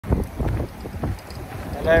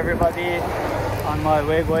Hello everybody, on my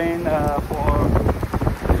way going for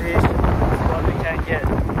fish, what we can get.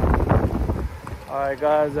 Alright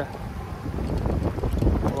guys, we'll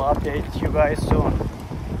update you guys soon.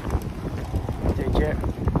 Take care.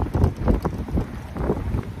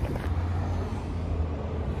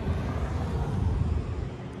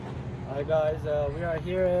 Alright guys, we are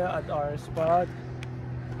here at our spot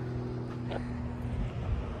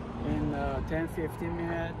in 10-15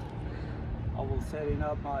 minutes. I will setting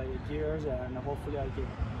up my gears and hopefully I get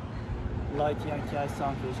lucky and catch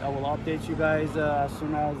some fish. I will update you guys as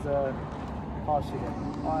soon as possible.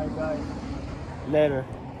 Alright guys, later.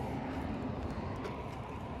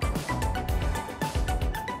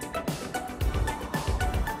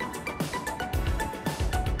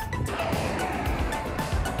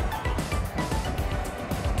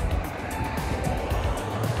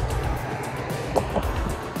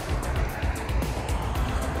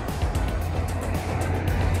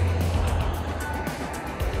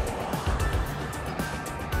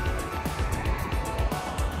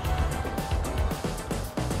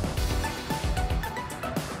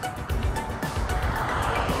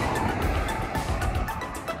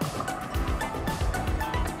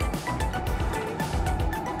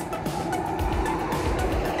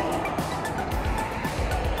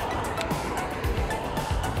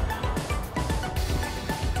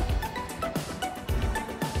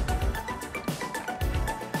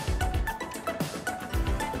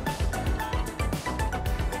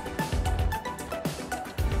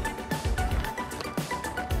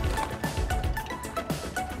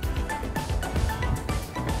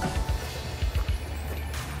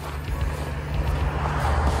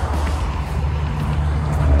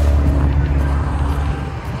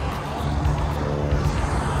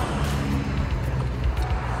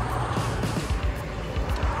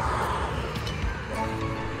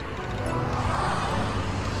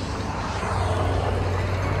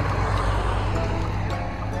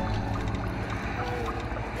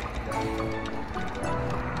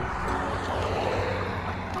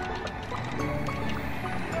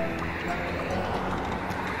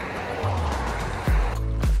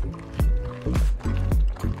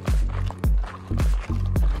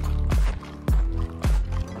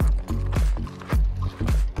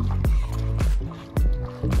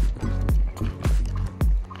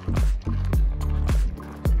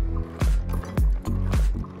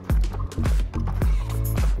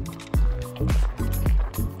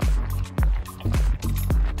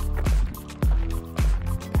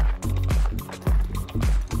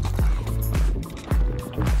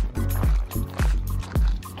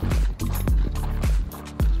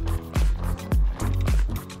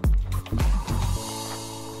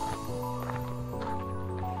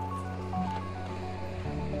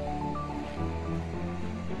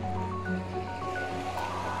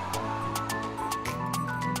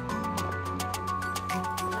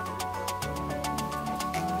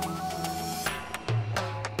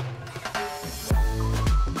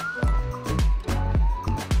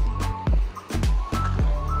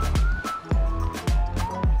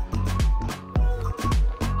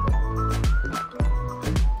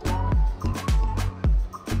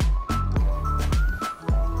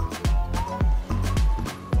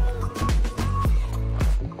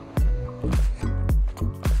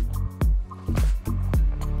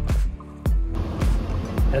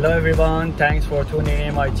 Hello everyone, thanks for tuning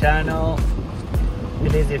in my channel.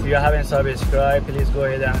 Please, if you haven't subscribed, please go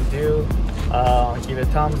ahead and do. Give a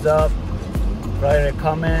thumbs up, write a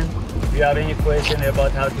comment. If you have any question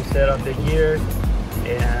about how to set up the gears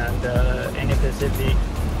and any specific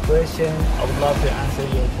question, I would love to answer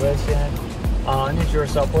your question. I need your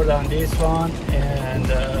support on this one, and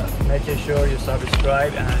make sure you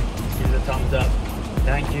subscribe and give a thumbs up.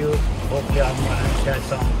 Thank you. Hopefully I'm gonna catch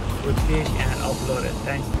some good fish and upload it.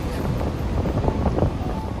 Thanks.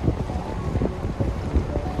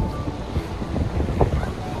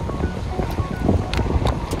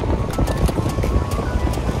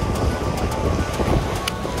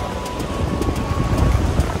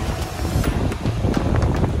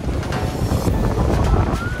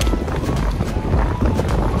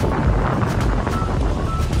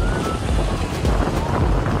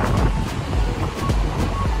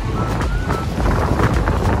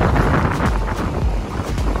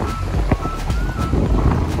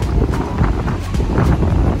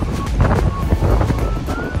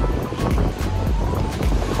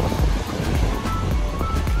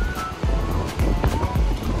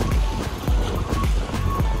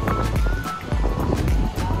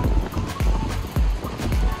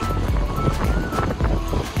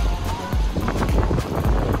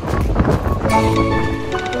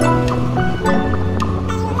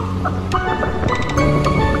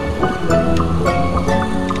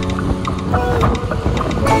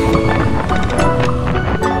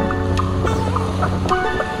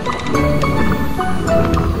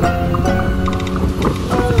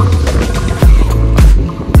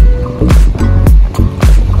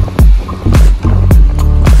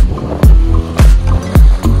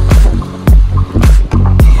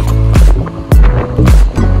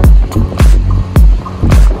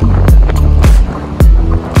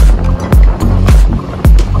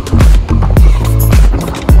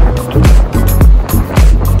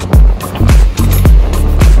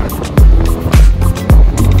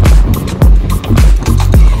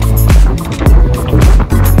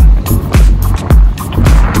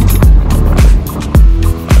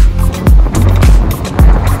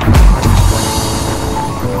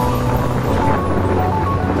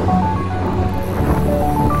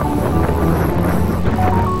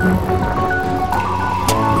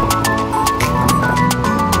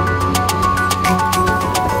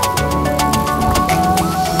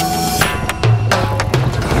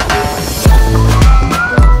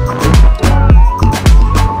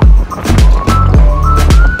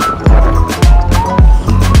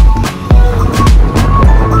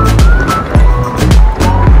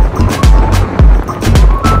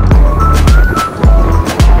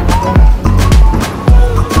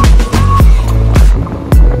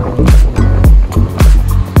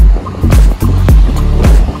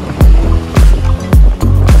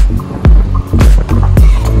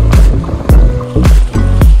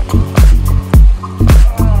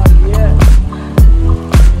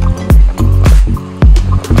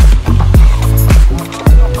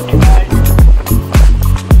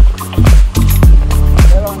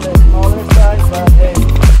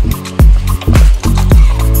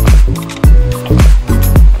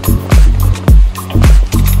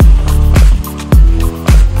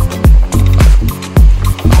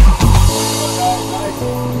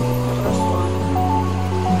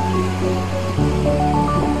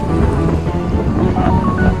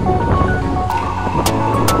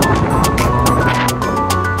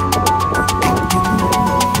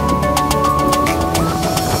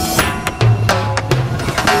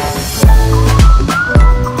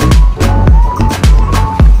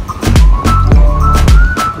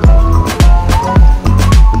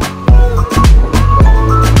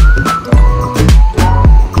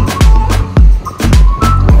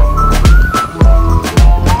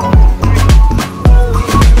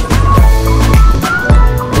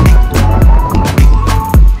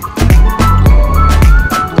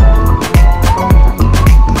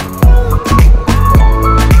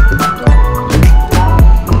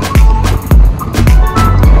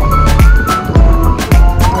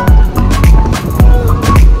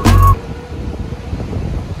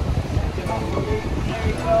 There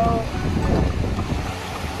you go.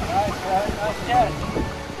 Nice catch.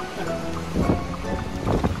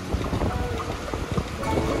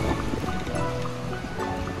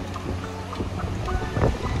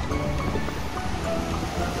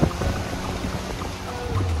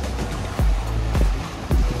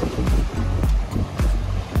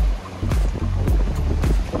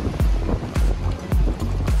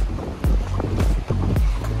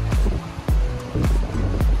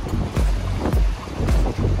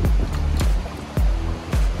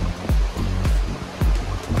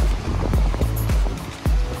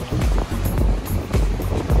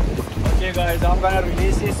 Okay guys, I'm gonna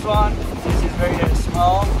release this one. This is very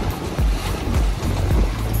small.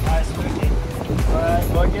 Nice looking.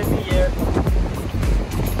 Alright, go get me here.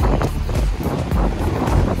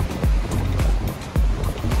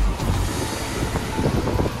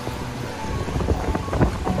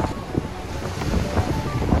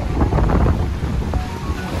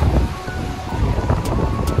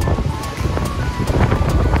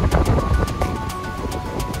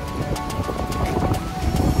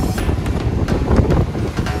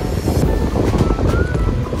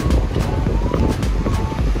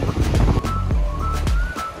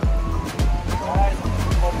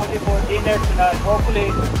 For dinner tonight, hopefully.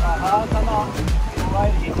 Come on, it's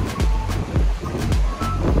righty.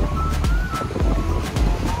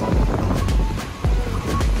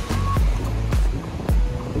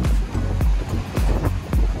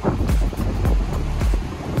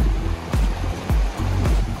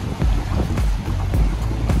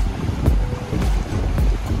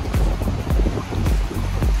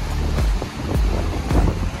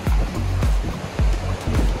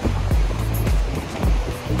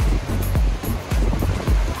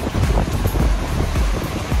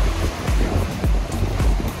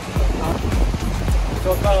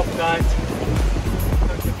 Took off, guys.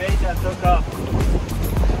 Took the bait and took off.